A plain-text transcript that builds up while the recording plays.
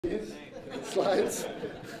These slides.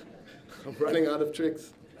 I'm running out of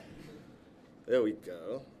tricks. There we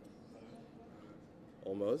go.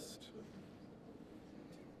 Almost.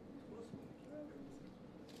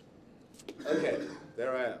 Okay,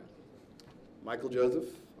 there I am. Michael Joseph.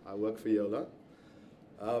 I work for Yola.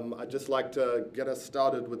 I'd just like to get us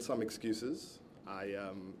started with some excuses.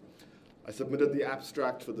 I submitted the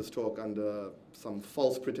abstract for this talk under some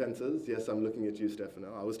false pretenses. Yes, I'm looking at you,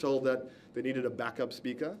 Stefano. I was told that they needed a backup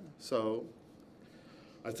speaker, so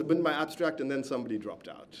I submitted my abstract and then somebody dropped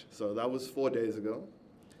out. So that was 4 days ago.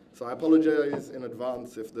 So I apologize in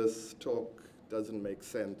advance if this talk doesn't make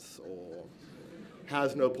sense or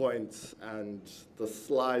has no points and the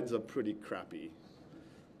slides are pretty crappy.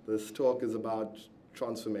 This talk is about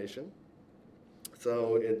transformation.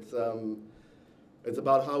 So it's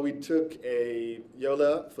about how we took a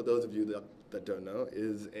Yola, for those of you that don't know,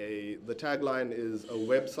 the tagline is a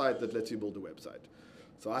website that lets you build a website.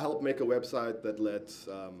 So I help make a website that lets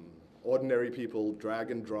ordinary people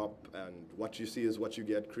drag and drop, and what you see is what you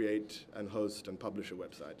get, create and host and publish a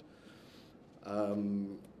website.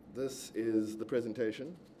 This is the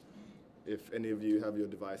presentation, if any of you have your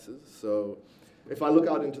devices. So if I look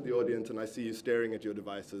out into the audience and I see you staring at your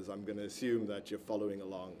devices, I'm going to assume that you're following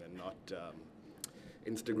along and not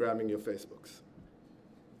Instagramming your Facebooks.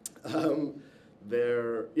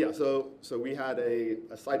 So we had a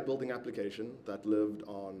site building application that lived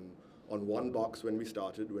on one box when we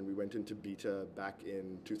started, when we went into beta back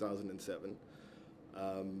in 2007.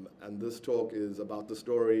 And this talk is about the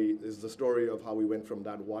story of how we went from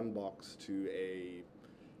that one box to a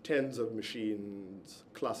tens of machines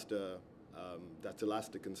cluster that's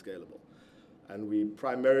elastic and scalable. And we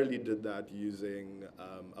primarily did that using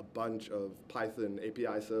a bunch of Python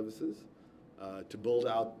API services to build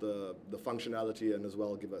out the functionality and as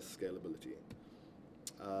well give us scalability.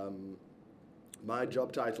 My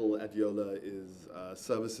job title at Yola is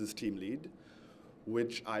Services Team Lead,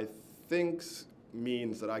 which I think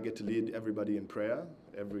means that I get to lead everybody in prayer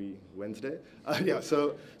every Wednesday.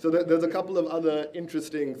 So there's a couple of other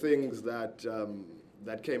interesting things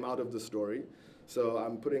that came out of the story. So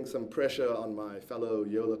I'm putting some pressure on my fellow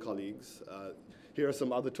Yola colleagues. Here are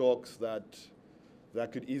some other talks that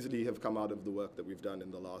could easily have come out of the work that we've done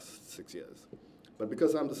in the last 6 years. But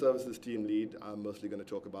because I'm the services team lead, I'm mostly going to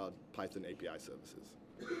talk about Python API services.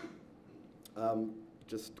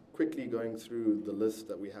 Just quickly going through the list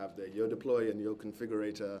that we have there. YoDeploy and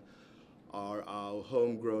YoConfigurator are our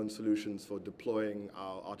homegrown solutions for deploying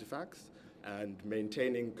our artifacts and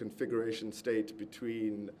maintaining configuration state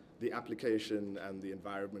between the application and the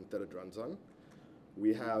environment that it runs on.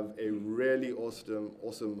 We have a really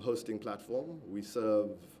awesome hosting platform. We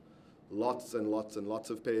serve lots and lots and lots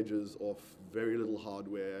of pages off very little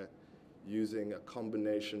hardware using a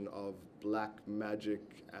combination of black magic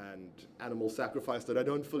and animal sacrifice that I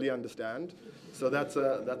don't fully understand. So that's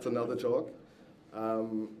another talk.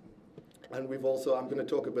 And we've also, I'm going to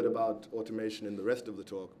talk a bit about automation in the rest of the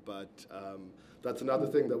talk, but that's another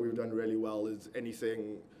thing that we've done really well is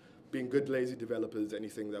being good lazy developers,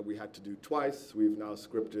 anything that we had to do twice, we've now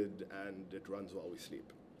scripted and it runs while we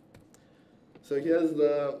sleep. So here's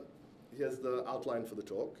the outline for the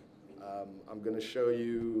talk. I'm going to show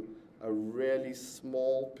you a really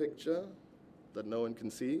small picture that no one can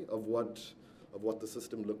see of what the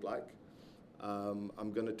system looked like.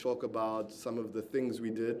 I'm going to talk about some of the things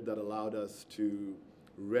we did that allowed us to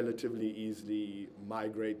relatively easily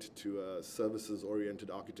migrate to a services-oriented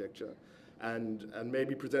architecture, and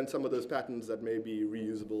maybe present some of those patterns that may be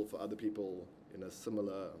reusable for other people in a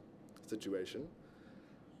similar situation.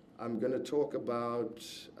 I'm going to talk about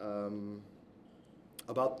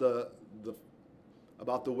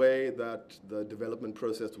the way that the development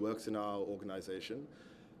process works in our organization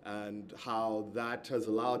and how that has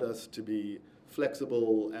allowed us to be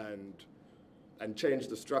flexible and change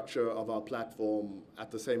the structure of our platform at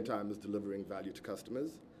the same time as delivering value to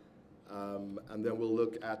customers. And then we'll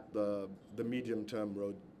look at the medium-term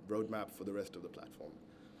roadmap for the rest of the platform.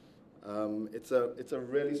 It's a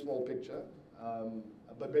really small picture,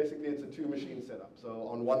 but basically it's a two-machine setup. So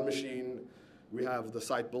on one machine, we have the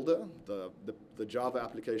site builder, the Java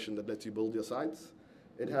application that lets you build your sites.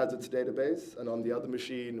 It has its database, and on the other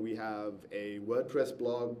machine, we have a WordPress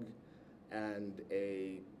blog and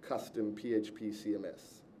a custom PHP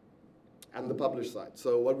CMS, and the publish site.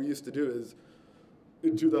 So what we used to do is,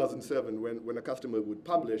 in 2007, when a customer would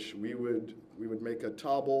publish, we would make a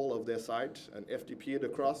tarball of their site and FTP it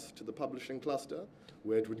across to the publishing cluster,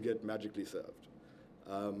 where it would get magically served.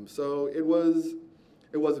 So it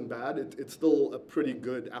wasn't bad. It's still a pretty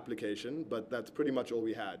good application, but that's pretty much all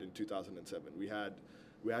we had in 2007. We had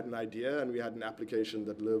We had an idea and we had an application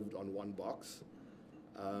that lived on one box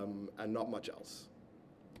and not much else,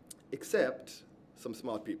 except some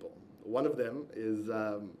smart people. One of them is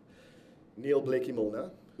Neil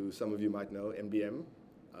Blakey-Milner, who some of you might know, MBM,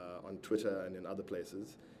 on Twitter and in other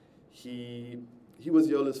places. He was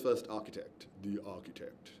Yola's first architect, the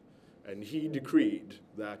architect, and he decreed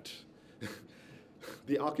that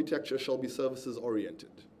the architecture shall be services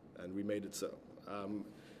oriented, and we made it so.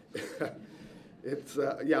 It's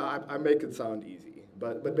I make it sound easy,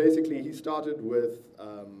 but basically he started with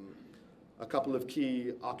a couple of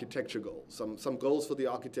key architecture goals, some goals for the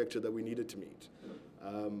architecture that we needed to meet.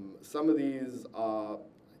 Some of these are,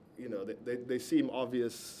 they seem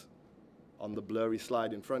obvious on the blurry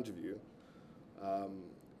slide in front of you.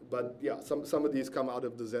 But yeah, some of these come out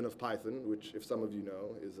of the Zen of Python, which, if some of you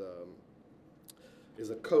know, is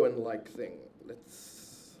a koan-like thing.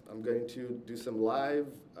 I'm going to do some live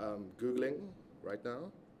Googling right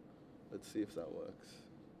now. Let's see if that works.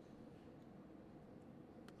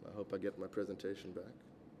 I hope I get my presentation back.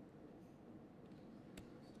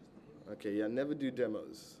 Okay, yeah, never do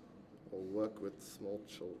demos or work with small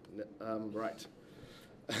children. Right.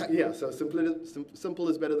 Yeah, so simple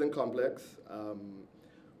is better than complex.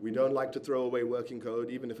 We don't like to throw away working code,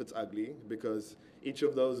 even if it's ugly, because each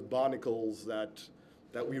of those barnacles that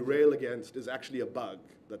we rail against is actually a bug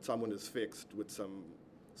that someone has fixed with some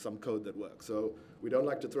code that works. So we don't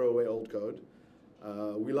like to throw away old code.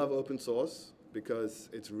 We love open source because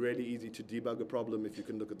it's really easy to debug a problem if you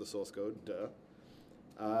can look at the source code, duh.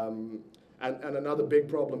 And another big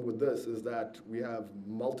problem with this is that we have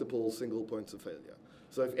multiple single points of failure.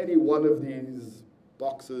 So if any one of these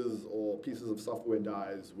boxes or pieces of software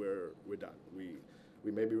dies, we're done.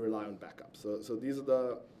 We maybe rely on backup. So these are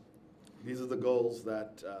the goals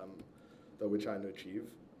that we're trying to achieve.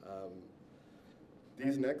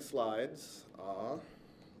 These next slides are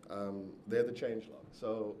they're the changelog.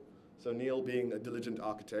 So Neil, being a diligent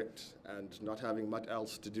architect and not having much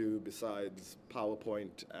else to do besides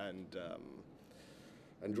PowerPoint and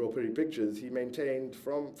draw pretty pictures, he maintained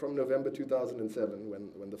from November 2007,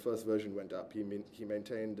 when the first version went up, he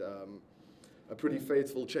maintained a pretty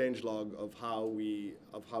faithful changelog of how we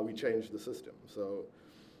changed the system. So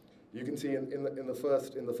you can see in the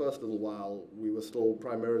first little while, we were still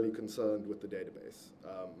primarily concerned with the database.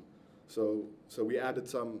 So we added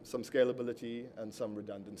some scalability and some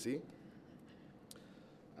redundancy.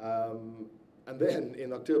 And then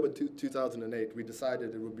in October 2008, we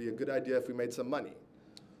decided it would be a good idea if we made some money.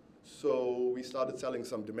 So we started selling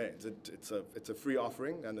some domains. It's a free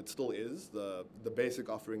offering, and it still is. The basic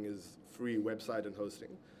offering is free website and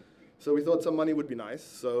hosting. So we thought some money would be nice.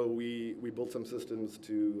 So we built some systems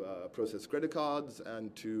to process credit cards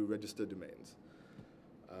and to register domains.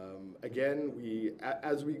 Again,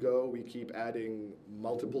 as we go, we keep adding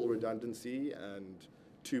multiple redundancy and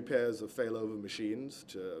 2 pairs of failover machines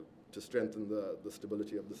to strengthen the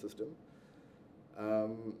stability of the system.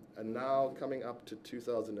 And now coming up to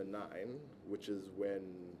 2009, which is when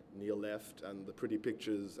Neil left and the pretty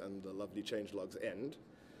pictures and the lovely changelogs end,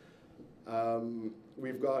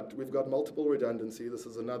 we've got multiple redundancy. This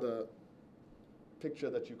is another picture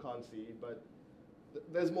that you can't see, but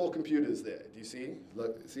there's more computers there. Do you see?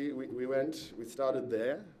 Look, see, we started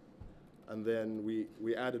there, and then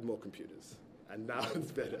we added more computers, and now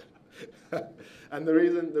it's better. And the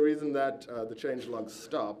reason that the changelog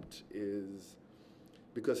stopped is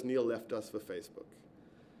because Neil left us for Facebook.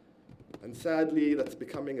 And sadly, that's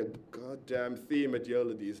becoming a goddamn theme at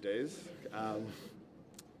Yola these days.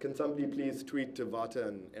 Can somebody please tweet to Vata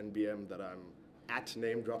and NBM that I'm at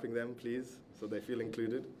name dropping them, please, so they feel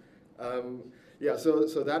included? Yeah,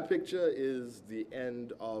 so that picture is the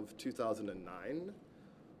end of 2009,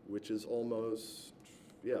 which is almost,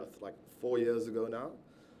 like 4 years ago now.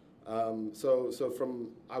 So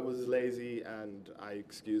I was lazy and I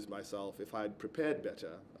excused myself. If I had prepared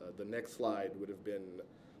better, the next slide would have been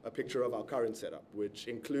a picture of our current setup, which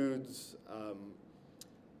includes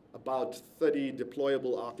about 30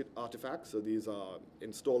 deployable artifacts. So these are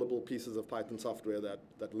installable pieces of Python software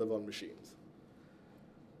that live on machines.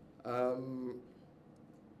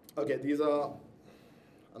 Okay,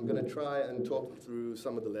 I'm going to try and talk through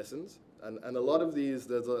some of the lessons. And a lot of these,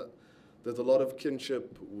 there's a lot of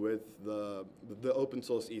kinship with the open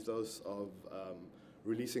source ethos of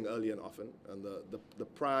releasing early and often. And the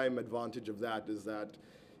prime advantage of that is that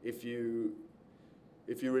if you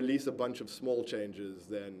release a bunch of small changes,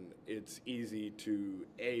 then it's easy to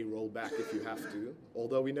roll back if you have to.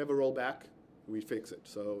 Although we never roll back, we fix it.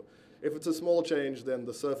 So if it's a small change, then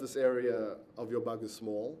the surface area of your bug is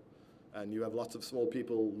small, and you have lots of small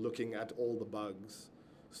people looking at all the bugs.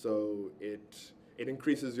 So it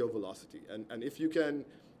increases your velocity. And if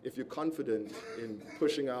you're confident in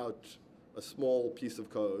pushing out a small piece of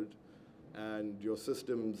code and your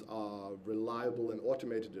systems are reliable and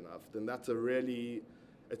automated enough, then it's a really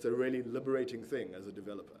liberating thing as a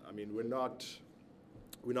developer. I mean, we're not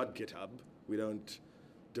GitHub. We don't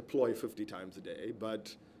deploy 50 times a day,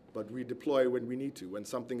 but we deploy when we need to. When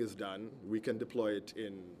something is done, we can deploy it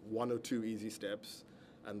in 1 or 2 easy steps,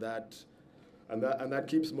 and that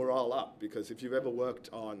keeps morale up, because if you've ever worked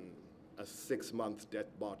on a 6-month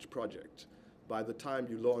death march project, by the time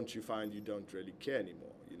you launch, you find you don't really care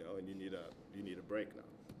anymore, and you need a break now.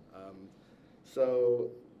 So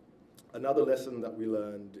another lesson that we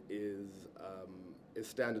learned is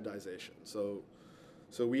standardization. So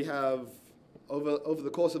we have, over the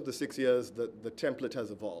course of the 6 years, the template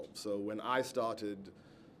has evolved. So when I started,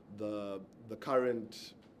 the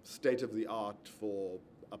current state of the art for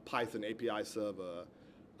a Python API server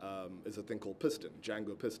is a thing called Piston,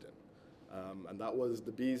 Django Piston. And that was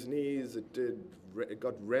the bee's knees. It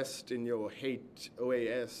got rest in your hate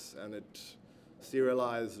OAS, and it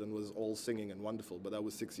serialized and was all singing and wonderful, but that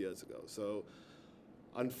was 6 years ago. So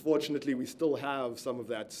unfortunately, we still have some of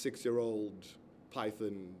that 6-year-old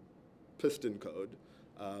Python Piston code.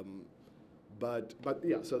 But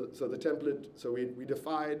yeah, so the template, so we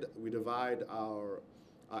divide our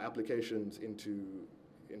applications into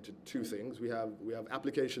 2 things. We have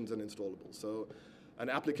applications and installables. So an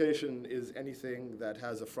application is anything that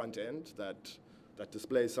has a front end that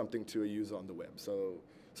displays something to a user on the web. So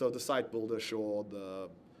the site builder, sure,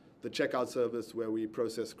 the checkout service where we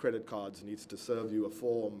process credit cards needs to serve you a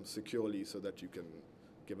form securely so that you can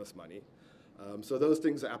give us money. So those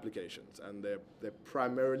things are applications, and they're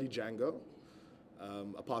primarily Django,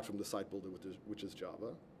 apart from the site builder, which is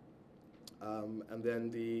Java. And then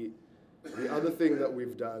the other thing that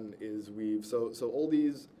we've done is so all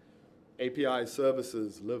these API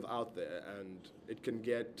services live out there, and it can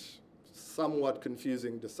get somewhat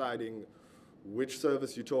confusing deciding which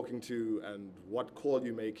service you're talking to and what call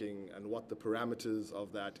you're making and what the parameters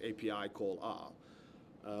of that API call are.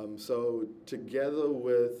 So together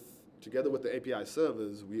with the API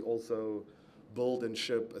servers, we also build and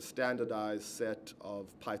ship a standardized set of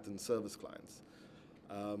Python service clients.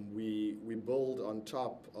 We build on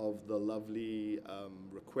top of the lovely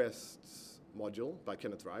requests module by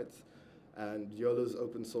Kenneth Wright, and Yola's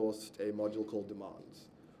open sourced a module called demands,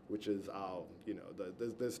 which is our,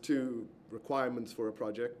 there's 2 requirements for a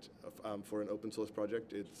project, for an open source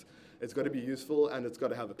project. It's got to be useful, and it's got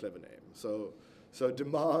to have a clever name. So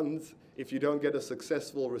demands, if you don't get a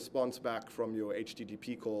successful response back from your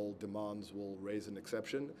HTTP call, demands will raise an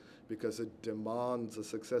exception because it demands a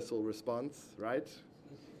successful response, right,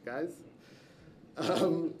 guys?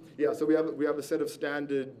 Yeah, so we have a set of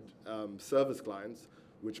standard service clients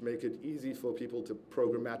which make it easy for people to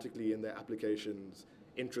programmatically in their applications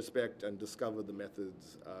introspect and discover the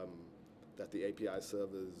methods that the API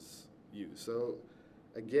servers use. So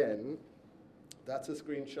again, that's a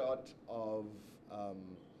screenshot of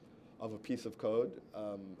a piece of code.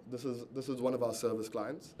 This is one of our service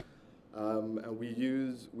clients, and we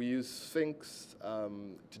use Sphinx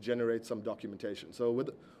to generate some documentation. So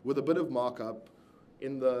with a bit of markup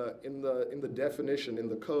in the definition, in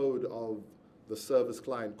the code of the service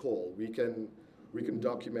client call, we can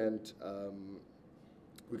document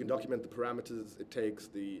the parameters it takes,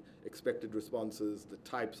 the expected responses, the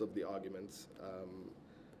types of the arguments,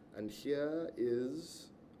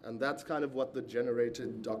 and that's kind of what the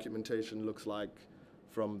generated documentation looks like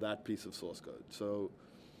from that piece of source code. So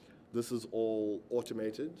this is all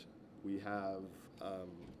automated. We have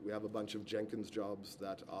a bunch of Jenkins jobs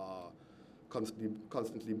that are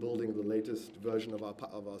constantly building the latest version of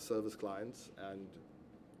our service clients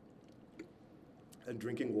and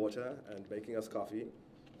drinking water and making us coffee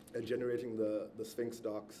and generating the Sphinx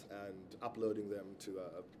docs and uploading them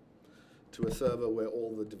to a server where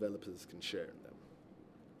all the developers can share in them.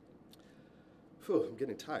 Phew, I'm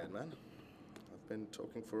getting tired, man. I've been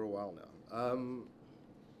talking for a while now.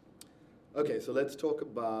 Okay, so let's talk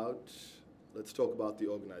about the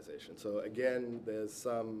organization. So again,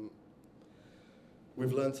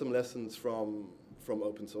 we've learned some lessons from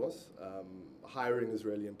open source. Hiring is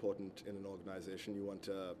really important in an organization. You want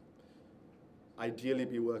to ideally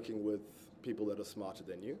be working with people that are smarter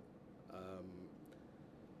than you.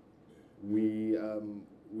 We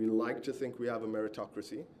like to think we have a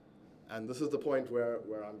meritocracy. And this is the point where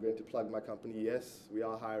I'm going to plug my company. Yes, we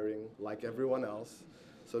are hiring like everyone else.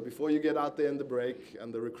 So before you get out there in the break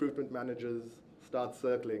and the recruitment managers start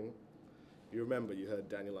circling, you remember you heard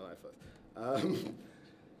Daniel and I first.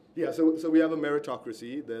 Yeah, so we have a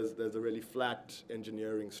meritocracy. There's a really flat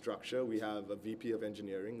engineering structure. We have a VP of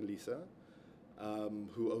engineering, Lisa,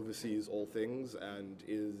 who oversees all things and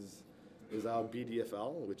is our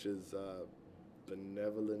BDFL, which is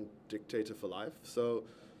benevolent dictator for life. So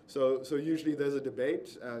usually there's a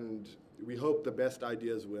debate, and we hope the best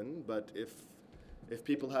ideas win. But if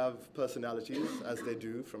people have personalities, as they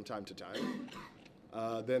do from time to time,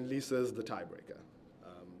 then Lisa's the tiebreaker,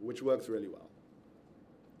 which works really well.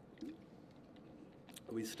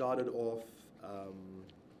 We started off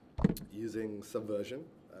using Subversion.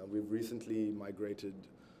 We've recently migrated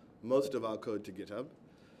most of our code to GitHub,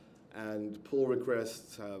 and pull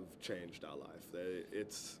requests have changed our life.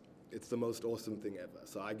 It's the most awesome thing ever.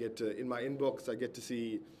 So I get to, in my inbox, I get to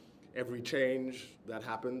see every change that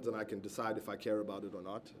happens, and I can decide if I care about it or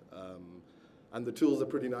not. And the tools are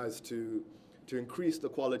pretty nice to increase the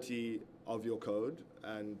quality of your code,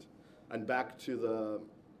 and back to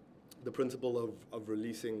the principle of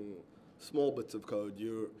releasing small bits of code.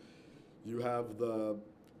 You have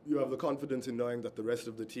the confidence in knowing that the rest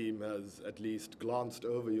of the team has at least glanced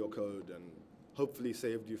over your code and hopefully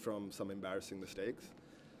saved you from some embarrassing mistakes.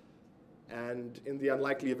 And in the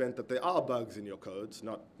unlikely event that there are bugs in your codes,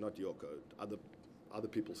 not your code, other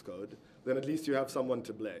people's code, then at least you have someone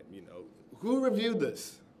to blame. You know, who reviewed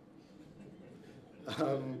this?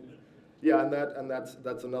 Yeah, and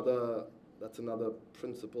that's another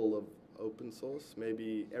principle of open source.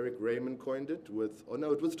 Maybe Eric Raymond coined it with, oh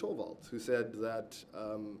no, it was Torvalds who said that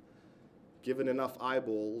given enough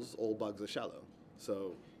eyeballs, all bugs are shallow.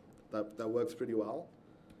 So that works pretty well.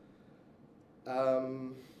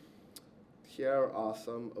 Here are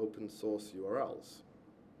some open source URLs.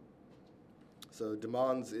 So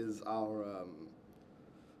demands is our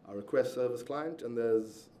request service client, and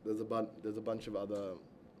there's a bunch of other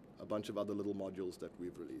little modules that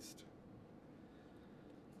we've released.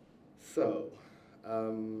 So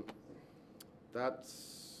that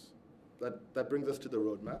brings us to the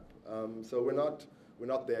roadmap. So we're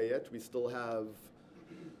not there yet. We still have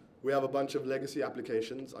a bunch of legacy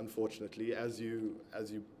applications. Unfortunately, as you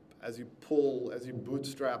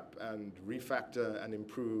bootstrap and refactor and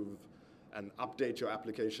improve and update your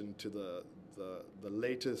application to the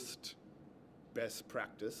latest best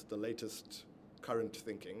practice, the latest current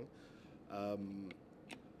thinking,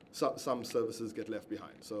 some services get left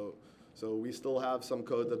behind. So we still have some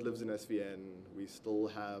code that lives in SVN. We still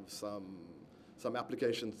have some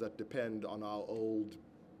applications that depend on our old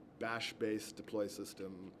bash-based deploy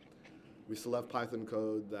system. We still have Python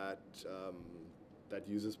code that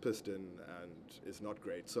uses Piston and is not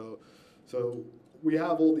great. So we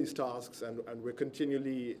have all these tasks, and we're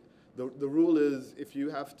continually. The rule is if you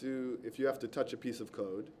have to touch a piece of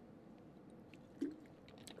code,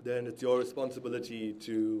 then it's your responsibility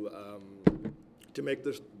to make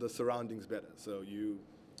the surroundings better. So you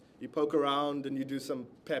poke around and you do some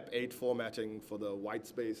PEP 8 formatting for the white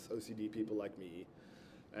space OCD people like me,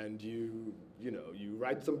 and you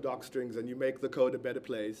write some doc strings and you make the code a better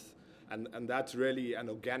place, and that's really an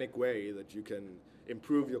organic way that you can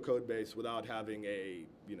improve your code base without having a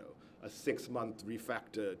 6-month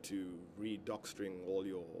refactor to re-docstring all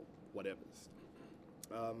your whatevers.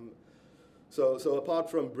 So apart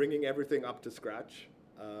from bringing everything up to scratch,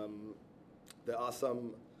 there are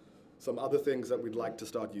some other things that we'd like to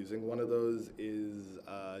start using. One of those is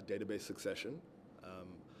database succession.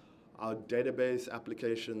 Our database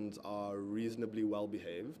applications are reasonably well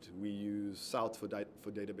behaved. We use South for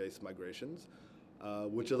database migrations,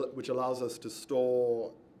 which allows us to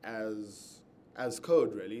store as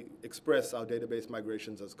code, really, express our database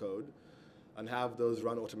migrations as code, and have those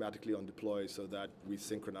run automatically on deploy so that we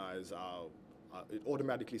synchronize it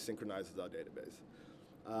automatically synchronizes our database.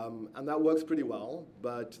 And that works pretty well,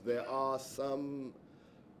 but there are some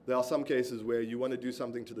cases where you want to do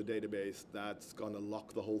something to the database that's going to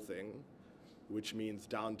lock the whole thing, which means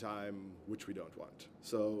downtime, which we don't want.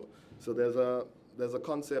 So there's a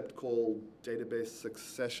concept called database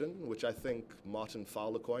succession, which I think Martin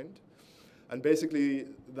Fowler coined. And basically,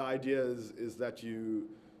 the idea is that you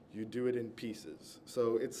do it in pieces.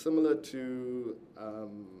 So it's similar to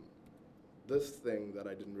this thing that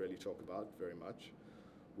I didn't really talk about very much,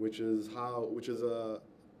 which is a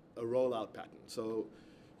rollout pattern. So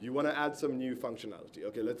you want to add some new functionality.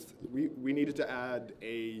 Okay, we needed to add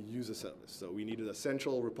a user service. So we needed a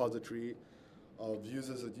central repository of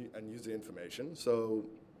users and user information. So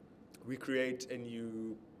we create a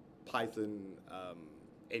new Python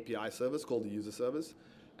API service called the user service,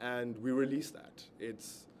 and we release that.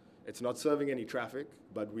 It's not serving any traffic,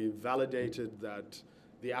 but we've validated that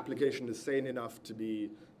the application is sane enough to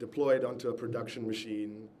be deployed onto a production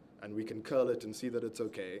machine and we can curl it and see that it's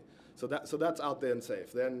okay. So that's out there and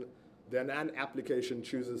safe. Then an application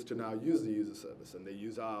chooses to now use the user service, and they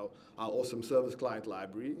use our awesome service client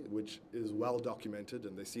library, which is well documented,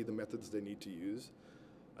 and they see the methods they need to use,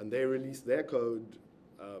 and they release their code.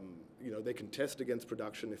 They can test against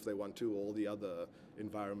production if they want to, all the other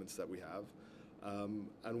environments that we have.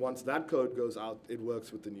 And once that code goes out, it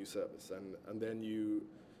works with the new service. And then you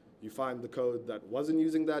find the code that wasn't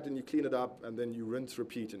using that, and you clean it up, and then you rinse,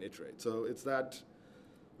 repeat, and iterate. So it's that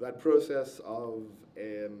process of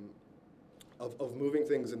moving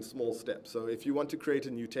things in small steps. So if you want to create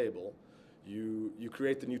a new table, you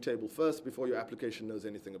create the new table first before your application knows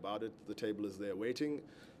anything about it. The table is there waiting.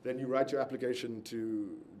 Then you write your application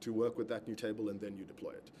to work with that new table, and then you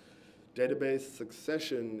deploy it. Database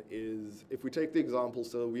succession is, if we take the example,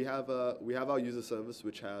 so we have our user service,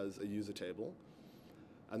 which has a user table,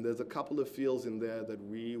 and there's a couple of fields in there that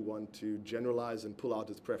we want to generalize and pull out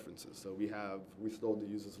as preferences. So we stored the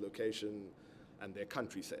user's location and their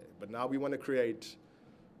country, say, but now we want to create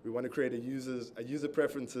a user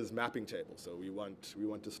preferences mapping table. So we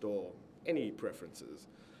want to store any preferences.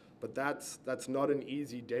 But that's not an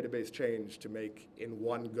easy database change to make in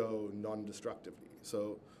one go non-destructively.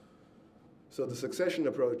 So the succession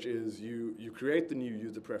approach is you create the new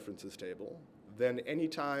user preferences table, then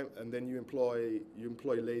you employ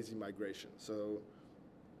lazy migration. So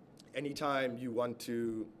anytime you want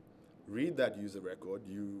to read that user record,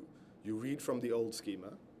 you read from the old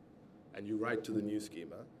schema, and you write to the new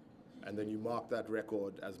schema, and then you mark that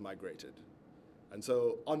record as migrated. And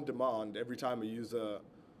so on demand, anytime user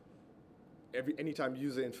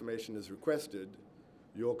information is requested,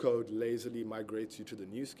 your code lazily migrates you to the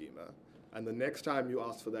new schema. And the next time you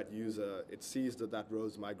ask for that user, it sees that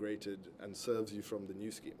row's migrated and serves you from the new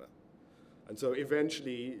schema. And so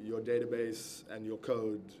eventually, your database and your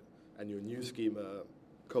code and your new schema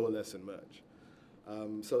coalesce and merge.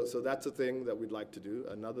 So that's a thing that we'd like to do.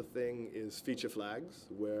 Another thing is feature flags,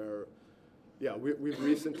 where we've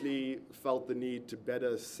recently felt the need to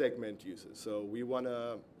better segment users. So we want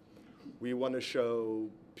to show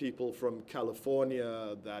people from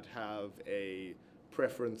California that have a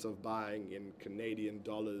preference of buying in Canadian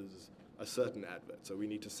dollars a certain advert. So we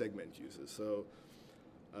need to segment users. So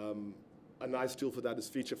a nice tool for that is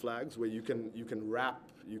feature flags, where you can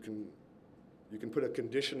put a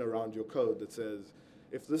condition around your code that says,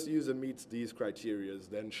 if this user meets these criteria,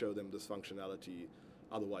 then show them this functionality,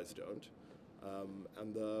 otherwise don't.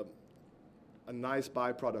 And a nice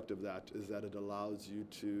byproduct of that is that it allows you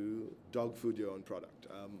to dog food your own product,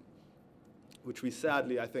 which we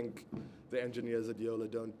sadly, I think, the engineers at Yola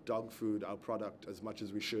don't dog food our product as much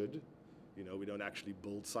as we should. We don't actually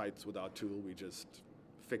build sites with our tool. We just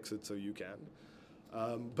fix it so you can.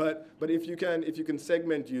 But if you can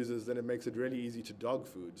segment users, then it makes it really easy to dog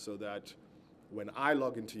food, so that when I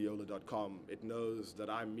log into Yola.com, it knows that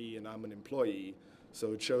I'm me and I'm an employee.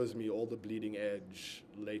 So it shows me all the bleeding edge,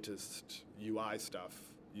 latest UI stuff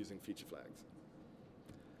using feature flags.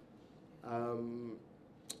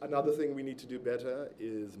 Another thing we need to do better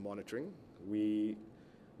is monitoring. We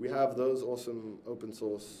have those awesome open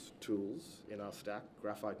source tools in our stack,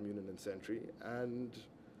 Graphite, Munin, and Sentry, and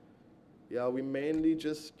we mainly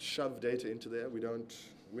just shove data into there. We don't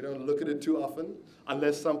look at it too often,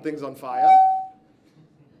 unless something's on fire,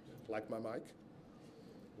 like my mic.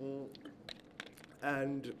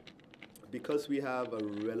 And because we have a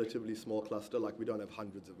relatively small cluster, like we don't have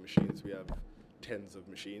hundreds of machines, we have tens of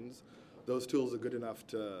machines, those tools are good enough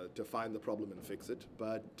to find the problem and fix it.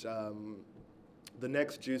 But the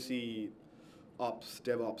next juicy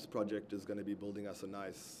DevOps project is going to be building us a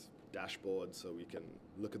nice dashboard so we can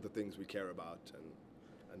look at the things we care about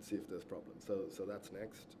and see if there's problems. So that's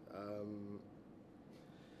next.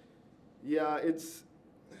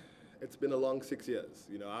 It's been a long 6 years.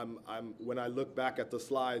 When I look back at the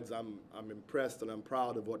slides, I'm impressed and I'm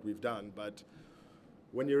proud of what we've done. But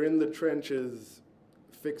when you're in the trenches,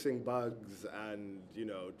 fixing bugs and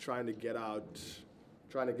trying to get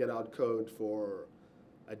out code for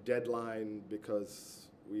a deadline because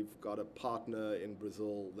we've got a partner in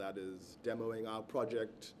Brazil that is demoing our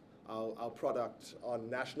product on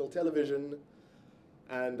national television,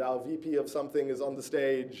 and our VP of something is on the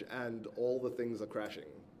stage, and all the things are crashing.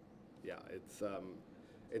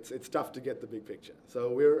 It's tough to get the big picture.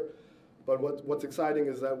 But what's exciting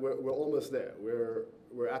is that we're almost there.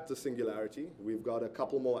 We're at the singularity. We've got a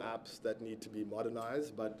couple more apps that need to be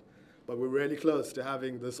modernized, but we're really close to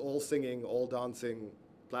having this all singing, all dancing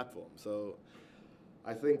platform. So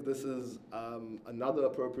I think this is another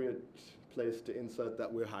appropriate place to insert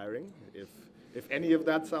that we're hiring. If any of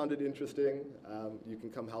that sounded interesting, you can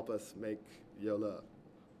come help us make Yola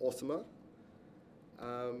awesomer.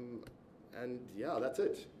 And yeah, that's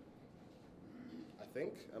it. I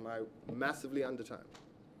think. Am I massively under time?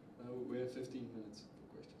 We have 15 minutes for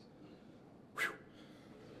questions. Whew.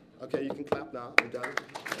 Okay, you can clap now. I'm done.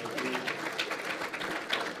 Thank you.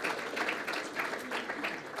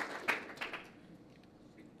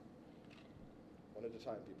 One at a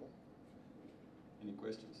time, people. Any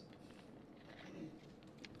questions?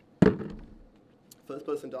 First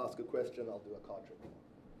person to ask a question, I'll do a card trick.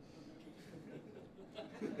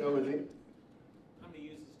 Go with me. How many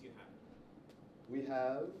users do you have? We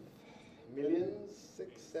have millions,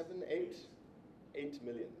 6, 7, 8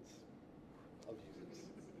 millions of users.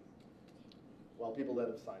 Well, people that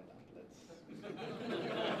have signed up.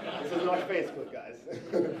 This is not Facebook, guys.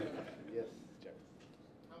 Yes, Jared.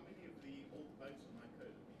 How many of the old bugs in my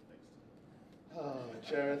code have been fixed? Oh,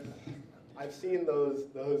 Jareth, I've seen those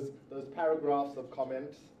paragraphs of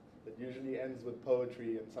comments that usually ends with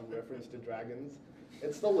poetry and some reference to dragons.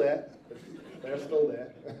 It's still there. They're still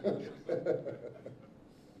there.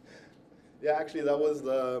 Yeah, actually, that was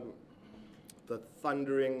the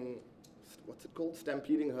thundering, what's it called?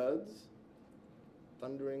 Stampeding herds?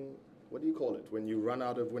 Thundering, what do you call it? When you run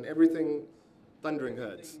out of, when everything, thundering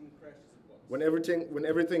herds. When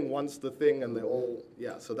everything wants the thing and they all,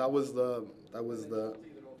 yeah, so that was the,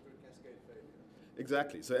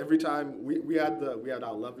 exactly. So every time we had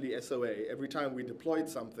our lovely SOA, every time we deployed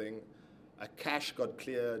something, a cache got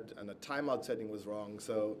cleared and a timeout setting was wrong.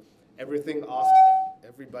 So everybody asked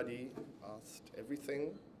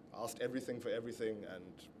everything for everything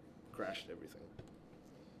and crashed everything.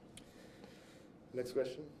 Next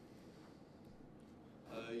question.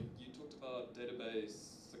 You talked about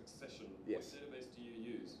database succession. Yes. What database do you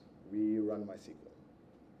use? We run MySQL.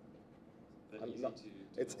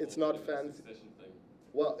 It's not fancy. Thing.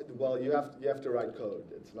 Well, you have to write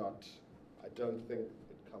code. It's not. I don't think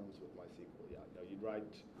it comes with MySQL. Yeah, no, you'd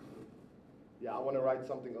write. Yeah, I want to write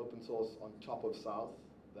something open source on top of South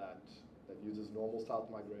that uses normal South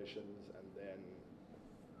migrations, and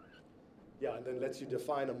then lets you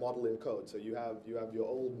define a model in code. So you have your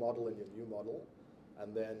old model and your new model,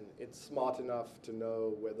 and then it's smart enough to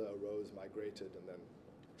know whether a row is migrated, and then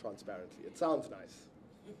transparently. It sounds nice.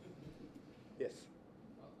 Yes.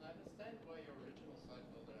 Well, I understand why your original site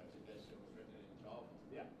builder application was written in Java.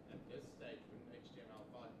 Yeah. At this stage, wouldn't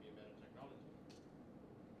HTML5 be a better technology?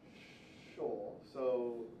 Sure.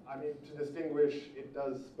 So, I mean, to distinguish, it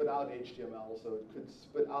does spit out HTML, so it could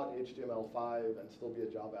spit out HTML5 and still be a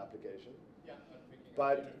Java application. Yeah,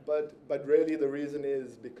 but really the reason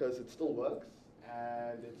is because it still works,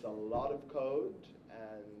 and it's a lot of code,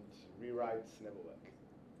 and rewrites never work. To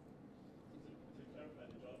clarify,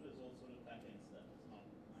 the Java is also the backend stuff. It's not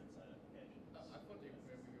client-side application. I thought you were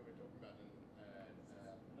talking about an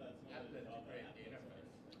applet to create the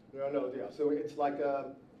interface. No, yeah. So it's like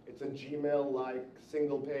it's a Gmail-like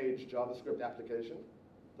single-page JavaScript application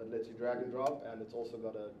that lets you drag and drop, and it's also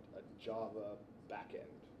got a Java backend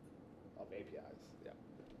of APIs. Yeah.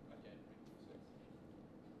 Okay.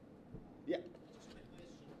 Yeah. Just a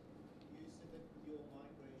question. You said that with your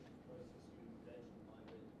migration process, you gradually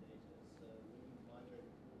migrate the data. So when you migrate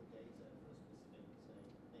all the data for a specific,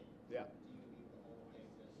 thing, Yeah. do you leave the whole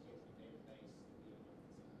data still in the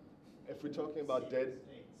database? If we're talking about States.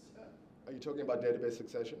 are you talking about database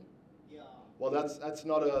succession? Yeah. Well, that's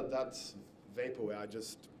vaporware.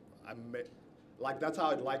 Like that's how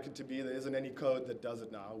I'd like it to be. There isn't any code that does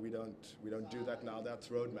it now. We don't do that now. That's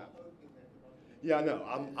roadmap. Yeah, no,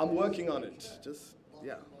 I'm working on it.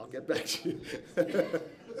 I'll get back to you.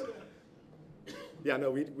 Yeah,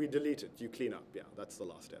 no, we delete it. You clean up. Yeah, that's the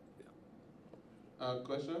last step. Yeah.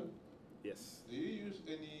 Question? Yes. Do you use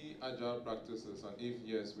any agile practices, and if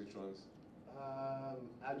yes, which ones?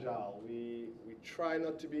 Agile. We try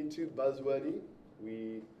not to be too buzzwordy.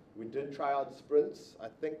 We did try out sprints. I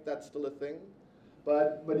think that's still a thing.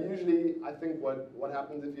 But usually I think what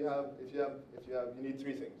happens if you need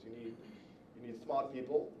three things. You need smart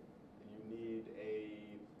people, you need a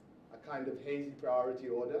kind of hazy priority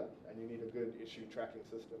order, and you need a good issue tracking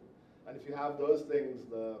system. And if you have those things,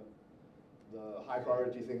 the high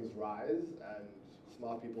priority things rise, and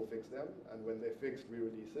smart people fix them. And when they're fixed, we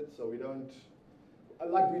release it. So we don't,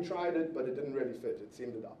 we tried it, but it didn't really fit. It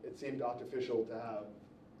seemed artificial to have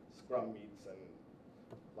Scrum meets, and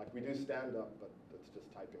we do stand up, but it's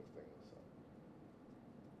just typing things. So.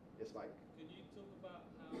 Yes, Mike. Could you talk about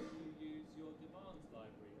how you use your demands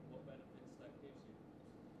library and what benefits that gives you?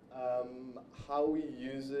 How we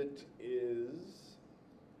use it is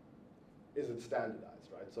it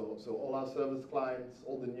standardized, right? So all our service clients,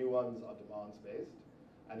 all the new ones are demands based,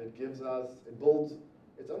 and it gives us, it's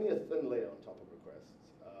only a thin layer on top of requests.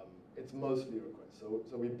 It's mostly requests. So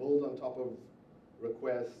we build on top of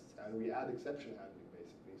requests and we add exception handling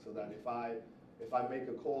basically, so that if I make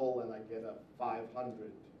a call and I get a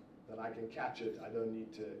 500, then I can catch it. I don't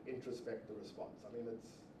need to introspect the response. I mean, it's,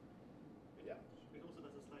 yeah. It also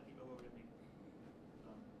does a slightly overlapping.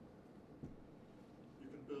 You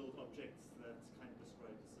can build objects that kind of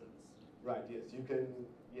describe the service. Right, yes, you can,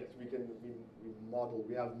 yes, we model,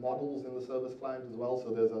 we have models in the service client as well,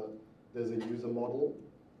 so there's a user model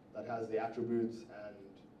that has the attributes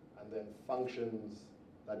and then functions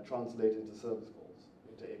that translate into service calls,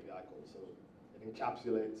 into API calls, so it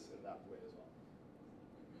encapsulates in that way as well.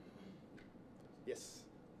 Yes?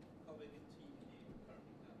 How big a team do you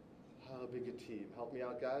currently have? How big a team? Help me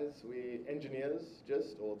out, guys. We engineers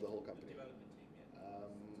just, or the whole The company? development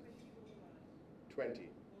team, yeah. 20.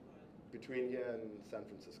 Between here and San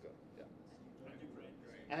Francisco, yeah. And Ukraine.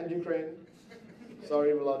 And Ukraine.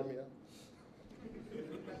 Sorry, Vladimir.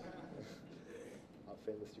 Our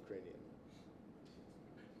famous Ukrainian.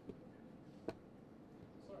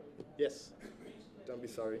 Sorry. Yes. Recently Don't be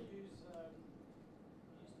you sorry. used to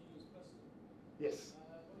use custom. Yes.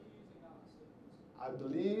 What are you using now instead of custom? I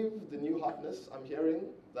believe the new hotness, I'm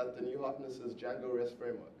hearing that the new hotness is Django REST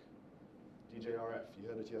Framework. DJRF. You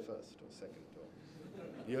heard it here first, or second, or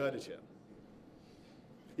you heard it here.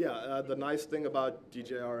 Yeah, the nice thing about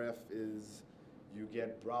DJRF is you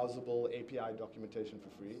get browsable API documentation for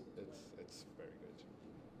free. It's very good.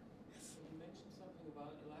 Yes. You mentioned something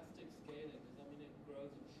about elastic scaling. Does that mean it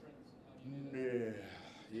grows and shrinks? How do you do that?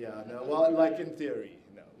 Yeah, no. Well, like in theory,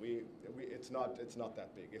 no. It's not that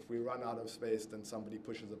big. If we run out of space, then somebody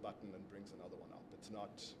pushes a button and brings another one up.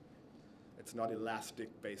 It's not elastic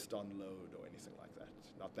based on load or anything like that.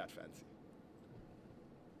 Not that fancy.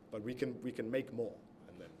 But we can make more,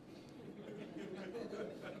 and then.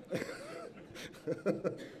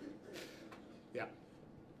 Yeah.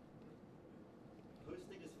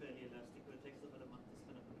 Hosting is fairly elastic, but it takes about a month to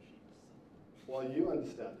spin up a machine. So. Well, you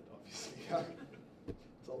understand it, obviously.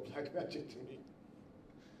 It's all black magic to me.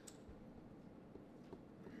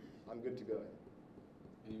 I'm good to go.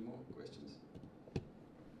 Any more questions?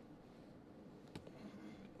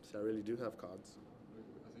 So I really do have cards.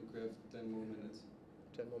 I think we have 10 more minutes.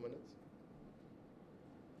 10 more minutes?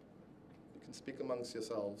 You can speak amongst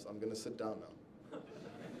yourselves. I'm going to sit down now.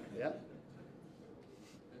 Yeah?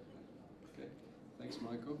 Okay. Thanks,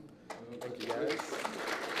 Michael. Thank you, guys.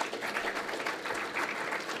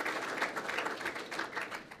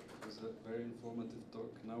 It was a very informative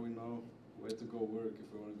talk. Now we know where to go work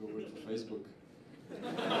if we want to go work for Facebook.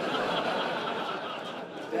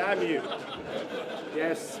 Damn you.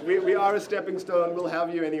 Yes, we are a stepping stone. We'll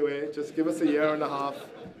have you anyway. Just give us a year and a half,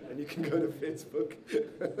 and you can go to Facebook.